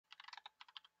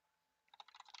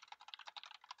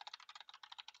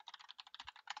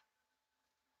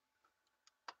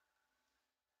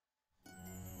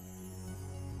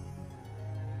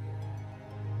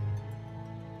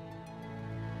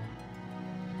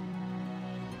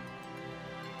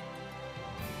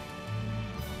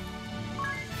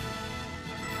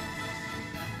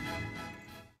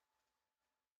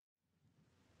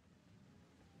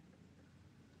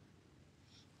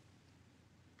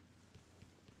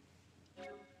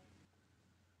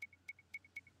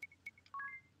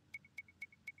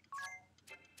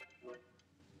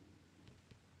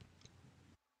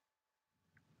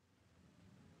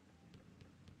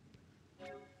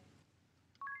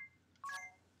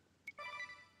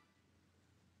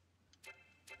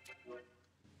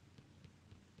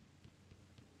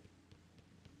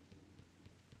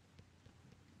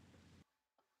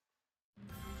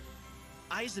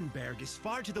Eisenberg is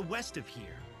far to the west of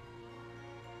here.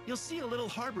 You'll see a little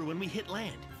harbor when we hit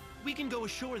land. We can go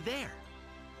ashore there.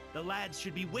 The lads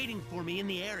should be waiting for me in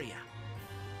the area.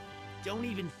 Don't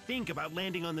even think about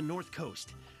landing on the north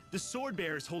coast. The sword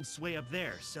bearers hold sway up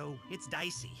there, so it's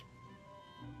dicey.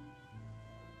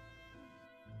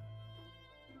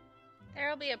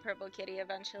 There'll be a purple kitty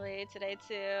eventually today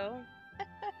too. Alright,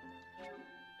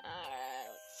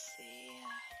 let's see.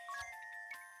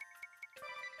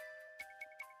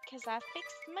 Cause I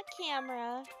fixed my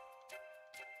camera.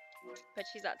 But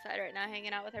she's outside right now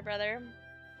hanging out with her brother.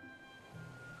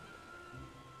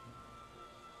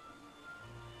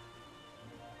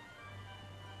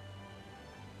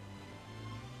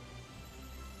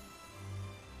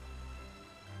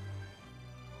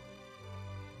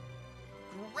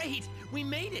 Great! We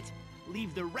made it!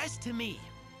 Leave the rest to me.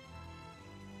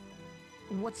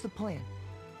 What's the plan?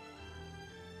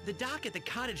 The dock at the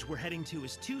cottage we're heading to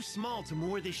is too small to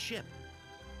moor this ship.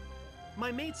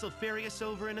 My mates will ferry us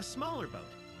over in a smaller boat.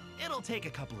 It'll take a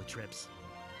couple of trips.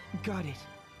 Got it.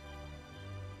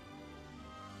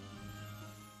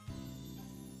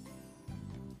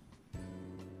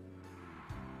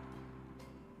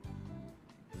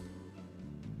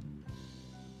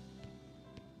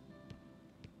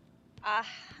 Ah,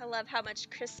 I love how much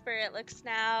crisper it looks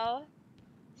now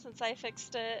since I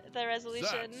fixed it, the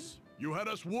resolution. Zats, you had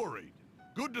us worried.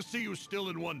 Good to see you still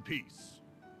in one piece.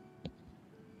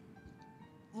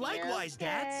 Likewise, Feels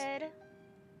Dads. good.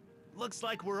 Looks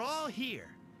like we're all here.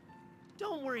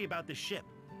 Don't worry about the ship.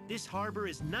 This harbor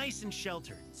is nice and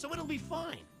sheltered, so it'll be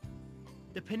fine.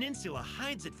 The peninsula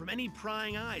hides it from any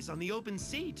prying eyes on the open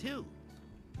sea, too.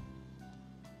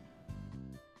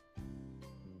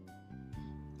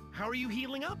 How are you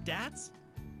healing up, Dads?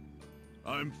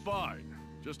 I'm fine.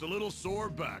 Just a little sore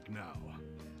back now.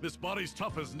 This body's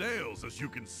tough as nails, as you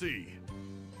can see.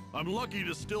 I'm lucky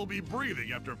to still be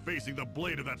breathing after facing the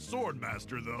blade of that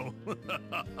swordmaster, though.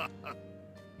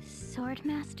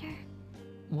 Swordmaster?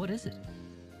 What is it?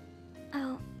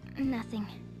 Oh, nothing.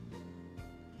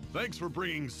 Thanks for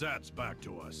bringing Zats back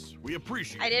to us. We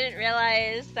appreciate it. I didn't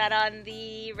realize that on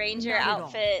the ranger Not at all.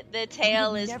 outfit, the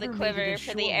tail We've is the never made quiver it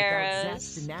for ashore the without Zats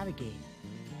arrows. to navigate.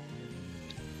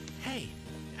 Hey,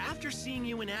 after seeing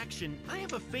you in action, I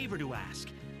have a favor to ask.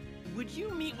 Would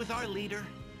you meet with our leader?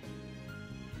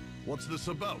 What's this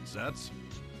about, Zats?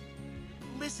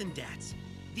 Listen, Dads.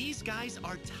 These guys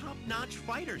are top-notch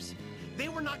fighters. They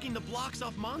were knocking the blocks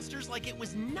off monsters like it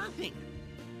was nothing.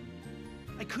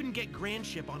 I couldn't get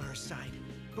Grandship on our side,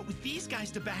 but with these guys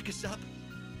to back us up,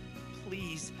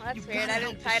 please, Well, that's you've weird. gotta I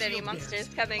help didn't the fight any shield monsters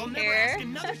bearers. coming I'll here. never ask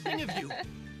another thing of you.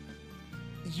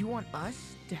 You want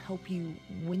us to help you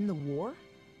win the war?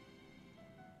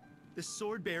 The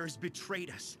sword bearers betrayed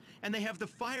us, and they have the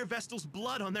Fire Vestal's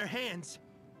blood on their hands.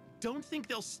 Don't think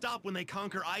they'll stop when they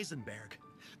conquer Eisenberg.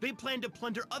 They plan to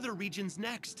plunder other regions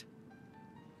next.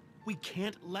 We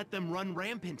can't let them run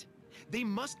rampant. They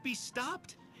must be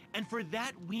stopped, and for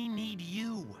that we need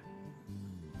you.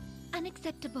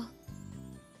 Unacceptable.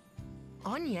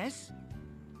 Agnes?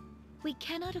 We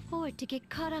cannot afford to get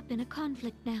caught up in a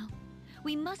conflict now.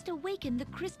 We must awaken the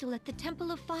crystal at the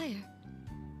Temple of Fire.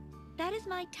 That is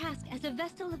my task as a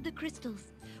Vestal of the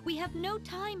Crystals. We have no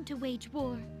time to wage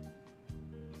war.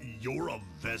 You're a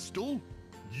Vestal?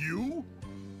 You?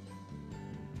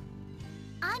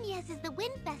 Agnes is the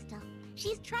Wind Vestal.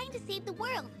 She's trying to save the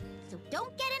world, so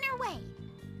don't get in her way.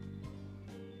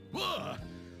 Ah,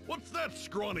 what's that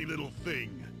scrawny little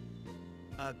thing?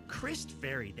 A Christ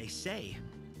fairy, they say.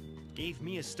 Gave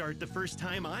me a start the first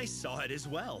time I saw it as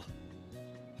well.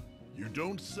 You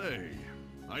don't say.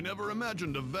 I never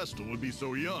imagined a Vestal would be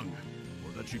so young,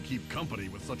 or that she'd keep company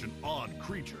with such an odd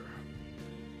creature.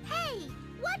 Hey,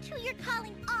 watch who you're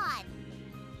calling odd.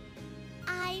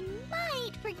 I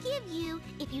might forgive you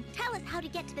if you tell us how to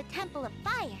get to the Temple of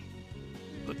Fire.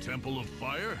 The Temple of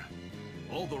Fire?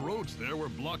 All the roads there were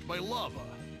blocked by lava.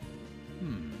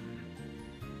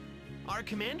 Our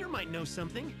commander might know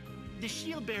something. The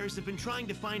shield bearers have been trying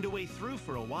to find a way through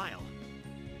for a while.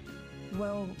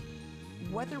 Well,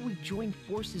 whether we join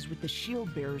forces with the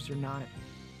shield bearers or not,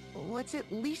 let's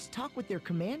at least talk with their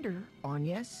commander,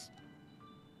 Agnes.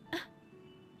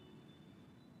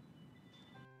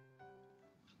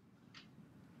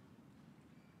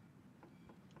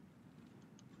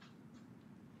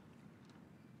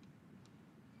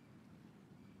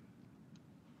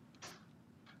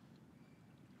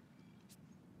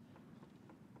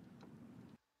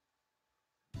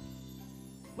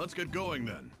 Let's get going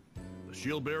then. The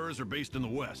shield bearers are based in the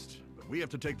west, but we have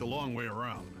to take the long way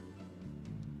around.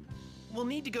 We'll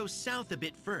need to go south a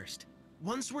bit first.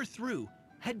 Once we're through,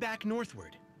 head back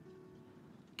northward.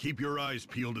 Keep your eyes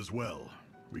peeled as well.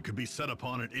 We could be set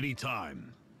upon at any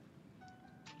time.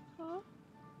 Huh?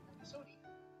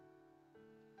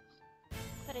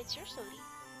 But it's your sodi.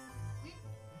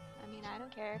 I mean, I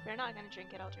don't care. If you're not gonna drink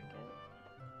it, I'll drink it.